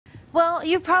Well,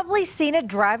 you've probably seen it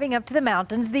driving up to the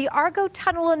mountains. The Argo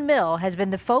Tunnel and Mill has been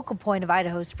the focal point of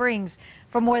Idaho Springs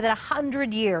for more than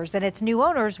 100 years, and its new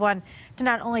owners want to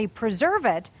not only preserve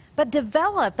it, but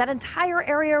develop that entire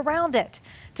area around it.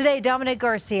 Today, Dominic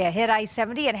Garcia hit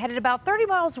I-70 and headed about 30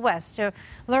 miles west to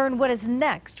learn what is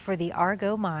next for the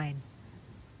Argo mine.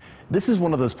 This is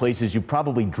one of those places you've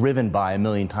probably driven by a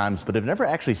million times, but have never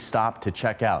actually stopped to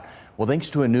check out. Well, thanks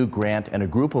to a new grant and a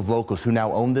group of locals who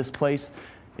now own this place,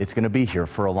 it's going to be here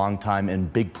for a long time,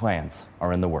 and big plans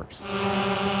are in the works.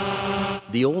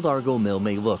 The old Argo mill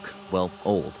may look, well,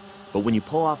 old, but when you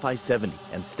pull off I-70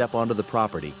 and step onto the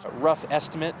property, a rough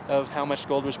estimate of how much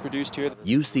gold was produced here,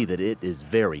 you see that it is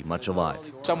very much alive.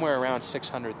 Somewhere around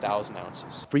 600,000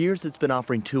 ounces. For years, it's been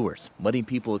offering tours, letting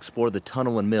people explore the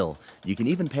tunnel and mill. You can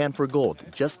even pan for gold,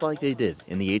 just like they did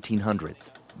in the 1800s.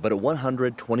 But at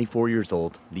 124 years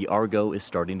old, the Argo is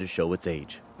starting to show its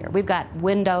age. We've got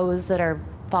windows that are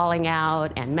falling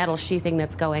out and metal sheathing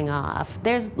that's going off.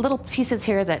 There's little pieces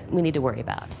here that we need to worry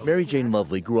about. Mary Jane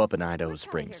Lovely grew up in Idaho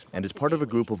Springs and is part of a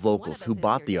group of locals who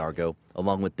bought the Argo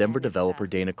along with Denver developer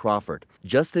Dana Crawford.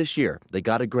 Just this year, they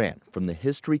got a grant from the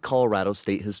History Colorado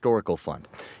State Historical Fund.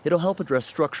 It'll help address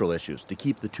structural issues to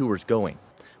keep the tours going.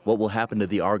 What will happen to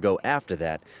the Argo after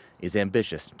that is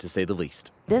ambitious, to say the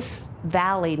least. This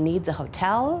valley needs a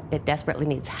hotel, it desperately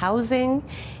needs housing,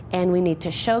 and we need to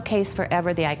showcase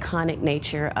forever the iconic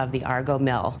nature of the Argo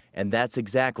Mill. And that's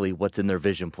exactly what's in their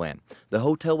vision plan. The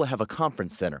hotel will have a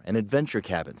conference center and adventure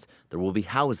cabins. There will be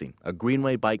housing, a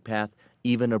greenway bike path,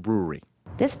 even a brewery.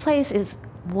 This place is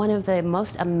one of the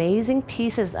most amazing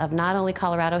pieces of not only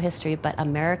Colorado history, but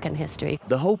American history.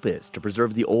 The hope is to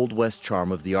preserve the Old West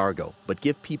charm of the Argo, but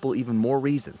give people even more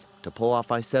reasons to pull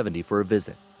off I-70 for a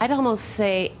visit. I'd almost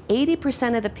say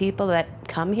 80% of the people that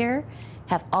come here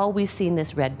have always seen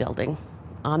this red building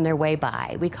on their way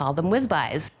by. We call them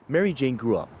whiz-bys. Mary Jane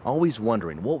grew up always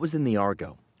wondering what was in the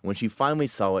Argo. When she finally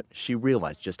saw it, she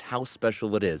realized just how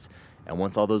special it is and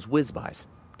wants all those whiz-bys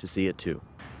to see it too.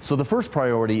 So the first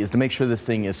priority is to make sure this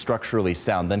thing is structurally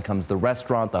sound. Then comes the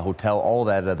restaurant, the hotel, all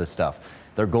that other stuff.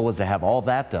 Their goal is to have all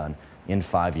that done in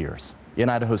 5 years. In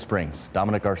Idaho Springs,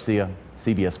 Dominic Garcia,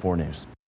 CBS 4 News.